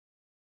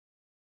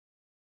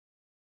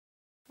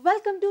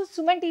Welcome to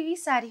Suman TV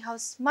sorry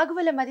house.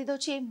 మగవల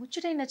మదిదోచే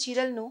ముచ్చటైన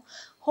చీరలను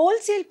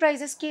wholesale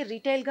ప్రైజెస్కి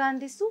రీటైల్గా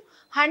అందిస్తూ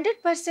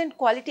 100%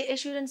 క్వాలిటీ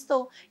అష్యూరెన్స్తో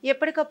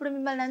ఎప్పటికప్పుడు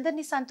మిమ్మల్ని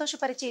అందరినీ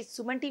సంతోషపరిచే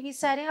సుమన్ టీవీ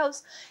సారీ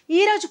హౌస్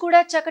ఈరోజు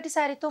కూడా చక్కటి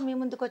శారీతో మీ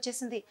ముందుకు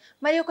వచ్చేసింది.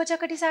 మరి ఒక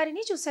చక్కటి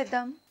శారీని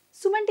చూసేద్దాం.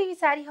 సుమన్ టీవీ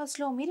శారీ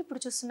హౌస్లో మీరు ఇప్పుడు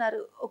చూస్తున్నారు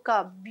ఒక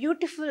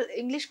beautiful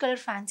English colour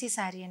fancy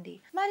sari అండి.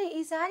 మరి ఈ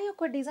శారీ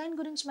యొక్క డిజైన్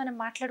గురించి మనం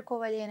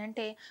మాట్లాడుకోవాలి అని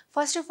అంటే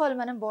ఫస్ట్ ఆఫ్ ఆల్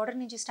మనం బార్డర్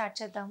నుంచి స్టార్ట్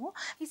చేద్దాము.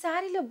 ఈ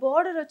శారీలో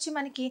బార్డర్ వచ్చి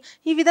మనకి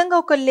ఈ విధంగా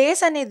ఒక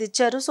లేస్ అనేది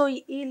ఇచ్చారు. సో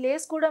ఈ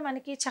లేస్ కూడా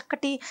మనకి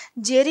చక్కటి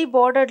జెరీ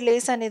బార్డర్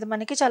లేస్ అనేది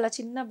మనకి చాలా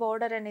చిన్న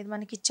బార్డర్ అనేది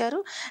మనకి ఇచ్చారు.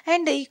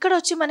 అండ్ ఇక్కడ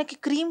వచ్చి మనకి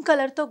క్రీమ్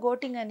కలర్తో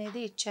గోటింగ్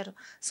అనేది ఇచ్చారు.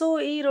 సో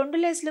ఈ రెండు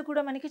లేస్లు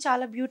కూడా మనకి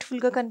చాలా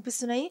బ్యూటిఫుల్గా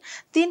కనిపిస్తున్నాయి.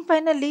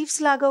 దీనిపైన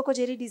లీవ్స్ లాగా ఒక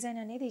జెరీ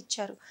డిజైన్ అనేది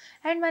ఇచ్చారు.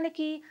 అండ్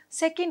మనకి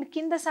సెకండ్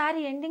కింద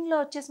శారీ ఎండింగ్లో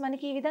వచ్చేసి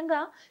మనకి ఈ విధంగా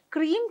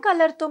క్రీమ్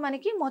కలర్తో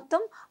మనకి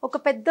మొత్తం ఒక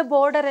పెద్ద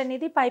బోర్డర్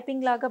అనేది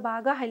పైపింగ్ లాగా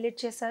బాగా హైలైట్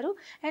చేశారు.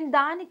 అండ్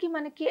దానికి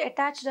మనకి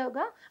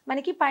అటాచ్డ్గా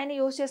మనకి పైన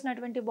యూజ్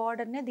చేసినటువంటి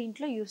బార్డర్నే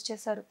దీంట్లో యూజ్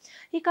చేశారు.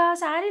 ఇక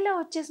శారీలో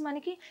వచ్చేసి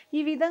మనకి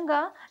ఈ విధంగా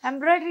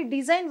ఎంబ్రాయిడరీ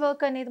డిజైన్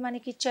వర్క్ అనేది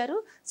మనకి ఇచ్చారు.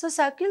 సో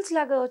సర్కిల్స్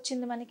లాగా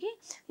వచ్చింది మనకి.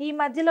 ఈ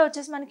మధ్యలో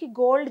వచ్చేసి మనకి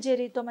గోల్డ్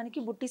జెరీతో మనకి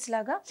బుట్టీస్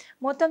లాగా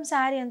మొత్తం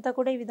శారీ అంతా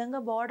కూడా ఈ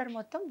విధంగా బార్డర్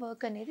మొత్తం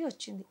వర్క్ అనేది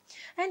వచ్చింది.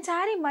 అండ్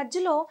శారీ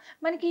మధ్యలో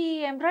మనకి ఈ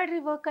ఎంబ్రాయిడరీ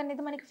వర్క్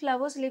అనేది మనకి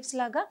ఫ్లవర్స్ లీవ్స్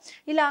లాగా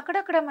ఇలా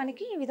అక్కడక్కడ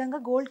మనకి ఈ విధంగా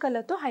గోల్డ్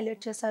కలర్తో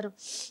హైలైట్ చేశారు.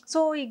 సో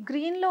ఈ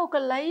గ్రీన్లో ఒక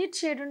లైట్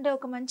షేడ్ ఉండే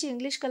ఒక మంచి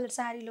ఇంగ్లీష్ కలర్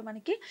శారీలో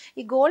మనకి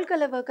ఈ గోల్డ్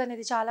కలర్ వర్క్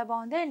అనేది చాలా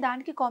బాగుంది. అండ్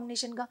దానికి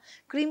కాంబినేషన్గా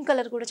క్రీమ్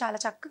కలర్ కూడా చాలా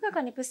చక్కగా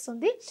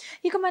కనిపిస్తుంది.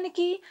 ఇక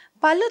మనకి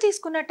పళ్ళు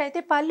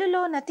తీసుకున్నట్టయితే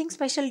పళ్ళులో నథింగ్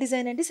స్పెషల్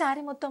డిజైన్ అండి.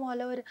 శారీ మొత్తం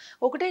ఆల్ ఓవర్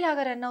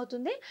ఒకటేలాగా రన్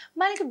అవుతుంది.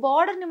 మనకి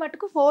బార్డర్ని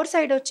మటుకు 4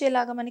 సైడ్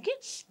వచ్చేలాగా మనకి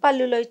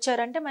పళ్ళులో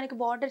ఇచ్చారు. అంటే మనకి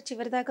బార్డర్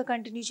చివరి దాకా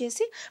కంటిన్యూ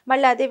చేసి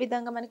మళ్ళీ అదే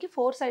విధంగా మనకి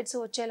 4 సైడ్స్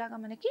వచ్చేలాగా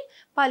మనకి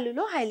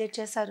పళ్ళులో హైలైట్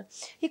చేశారు.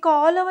 ఇక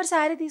ఆల్ ఓవర్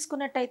శారీ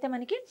తీసుకున్నట్టయితే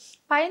మనకి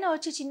పైన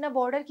వచ్చి చిన్న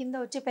బార్డర్, కింద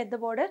వచ్చి పెద్ద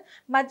బార్డర్,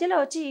 మధ్యలో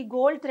వచ్చి ఈ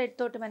గోల్డ్ థ్రెడ్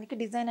తోటి మనకి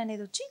డిజైన్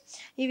అనేది వచ్చి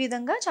ఈ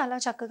విధంగా చాలా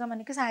చక్కగా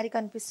మనకి శారీ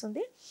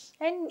కనిపిస్తుంది.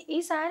 అండ్ ఈ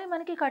శారీ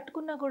మనకి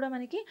కట్టుకున్నా కూడా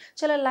మనకి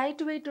చాలా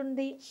లైట్ వెయిట్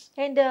ఉంది.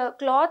 అండ్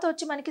క్లాత్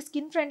వచ్చి మనకి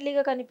స్కిన్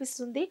ఫ్రెండ్లీగా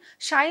కనిపిస్తుంది.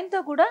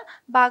 షైన్తో కూడా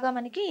బాగా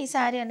మనకి ఈ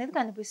శారీ అనేది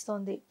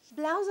కనిపిస్తుంది.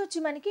 బ్లౌజ్ వచ్చి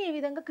మనకి ఈ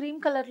విధంగా క్రీమ్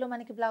కలర్లో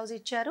మనకి బ్లౌజ్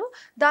ఇచ్చారు.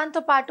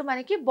 దాంతోపాటు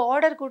మనకి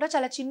బార్డర్ కూడా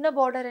చాలా చిన్న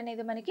బార్డర్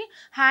అనేది మనకి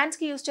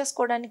హ్యాండ్స్కి యూజ్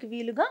చేసుకోవడానికి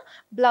వీలుగా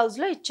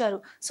బ్లౌజ్లో ఇచ్చారు.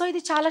 సో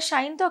ఇది చాలా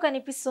షైన్తో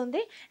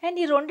కనిపిస్తుంది. అండ్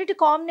ఈ రెండింటి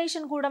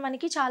కాంబినేషన్ కూడా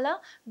మనకి చాలా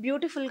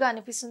బ్యూటిఫుల్గా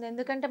అనిపిస్తుంది.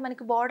 ఎందుకంటే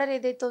మనకి బార్డర్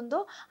ఏదైతే ఉందో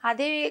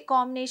అదే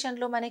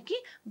కాంబినేషన్లో మనకి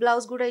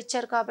బ్లౌజ్ కూడా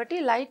ఇచ్చారు కాబట్టి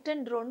లైట్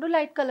అండ్ రెండు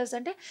లైట్ కలర్స్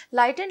అంటే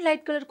light and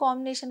light colour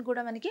combination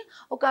కూడా మనకి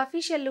ఒక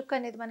అఫీషియల్ లుక్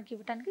అనేది మనకి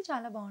ఇవ్వడానికి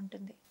చాలా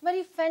బాగుంటుంది.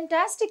 మరి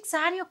ఫ్యాంటాస్టిక్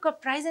శారీ యొక్క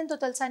ప్రైస్ ఎంతో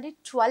తెలుసా అండి?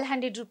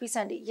 1200 రూపీస్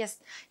అండి. ఎస్,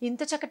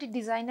 ఇంత చక్కటి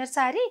డిజైనర్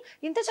శారీ,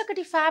 ఇంత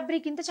చక్కటి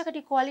ఫ్యాబ్రిక్, ఇంత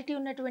చక్కటి క్వాలిటీ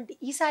ఉన్నటువంటి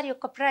ఈ శారీ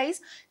యొక్క ప్రైస్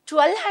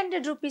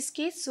 1200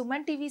 రూపీస్కి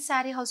సుమన్ టీవీ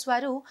శారీ హౌస్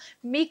వారు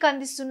మీకు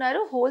అందిస్తున్నారు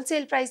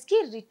హోల్సేల్ ప్రైస్కి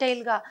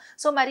రిటైల్గా.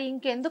 సో మరి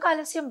ఇంకెందుకు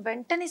ఆలస్యం,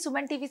 వెంటనే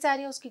సుమన్ టీవీ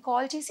శారీ హౌస్కి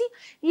కాల్ చేసి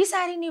ఈ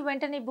శారీని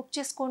వెంటనే బుక్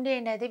చేసుకోండి.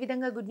 అండ్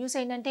అదేవిధంగా గుడ్ న్యూస్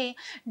ఏంటంటే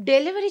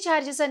డెలివరీ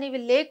ఛార్జెస్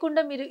అనేవి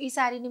లేకుండా మీరు ఈ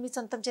శారీని మీ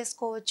సొంతం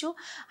చేసుకోవచ్చు.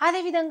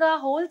 అదేవిధంగా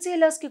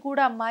హోల్సేలర్స్కి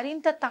కూడా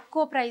మరింత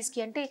తక్కువ ప్రైస్కి,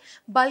 అంటే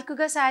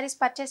బల్క్గా శారీస్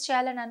పర్చేస్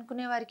చేయాలని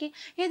అనుకునే వారికి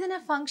ఏదైనా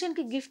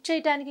ఫంక్షన్కి గిఫ్ట్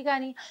చేయడానికి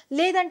కానీ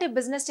లేదంటే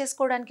బిజినెస్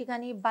చేసుకోవడానికి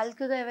కానీ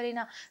బల్క్గా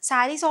ఎవరైనా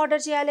శారీస్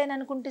ఆర్డర్ చేయాలి అని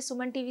అనుకుంటే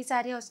సుమన్ టీవీ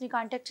శారీ హౌస్ని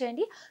కాంటాక్ట్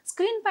చేయండి.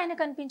 స్క్రీన్ పైన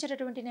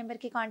కనిపించేటటువంటి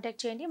నెంబర్కి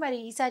కాంటాక్ట్ చేయండి. మరి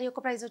ఈ శారీ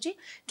యొక్క ప్రైస్ వచ్చి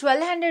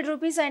 1200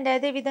 రూపీస్. అండ్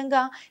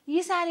అదేవిధంగా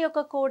ఈ శారీ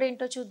యొక్క కోడ్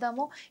ఏంటో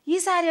చూద్దాము. ఈ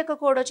శారీ యొక్క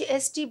కోడ్ వచ్చి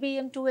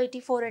STBM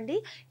 284 అండి.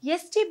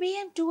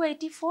 STBM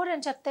 284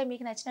 అని చెప్తే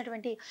మీకు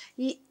నచ్చినటువంటి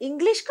ఈ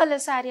ఇంగ్లీష్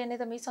కలర్ శారీ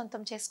అనేది మీ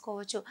సొంతం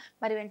చేసుకోవచ్చు.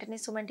 మరి వెంటనే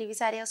సుమన్ టీవీ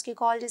శారీ హౌస్కి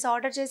కాల్ చేసి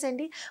ఆర్డర్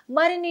చేసేయండి.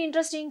 మరిన్ని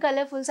ఇంట్రెస్టింగ్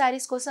కలర్ఫుల్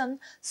శారీస్ కోసం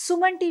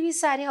సుమన్ టీవీ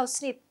శారీ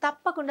హౌస్ని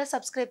తప్పకుండా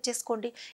సబ్స్క్రైబ్ చేసుకోండి.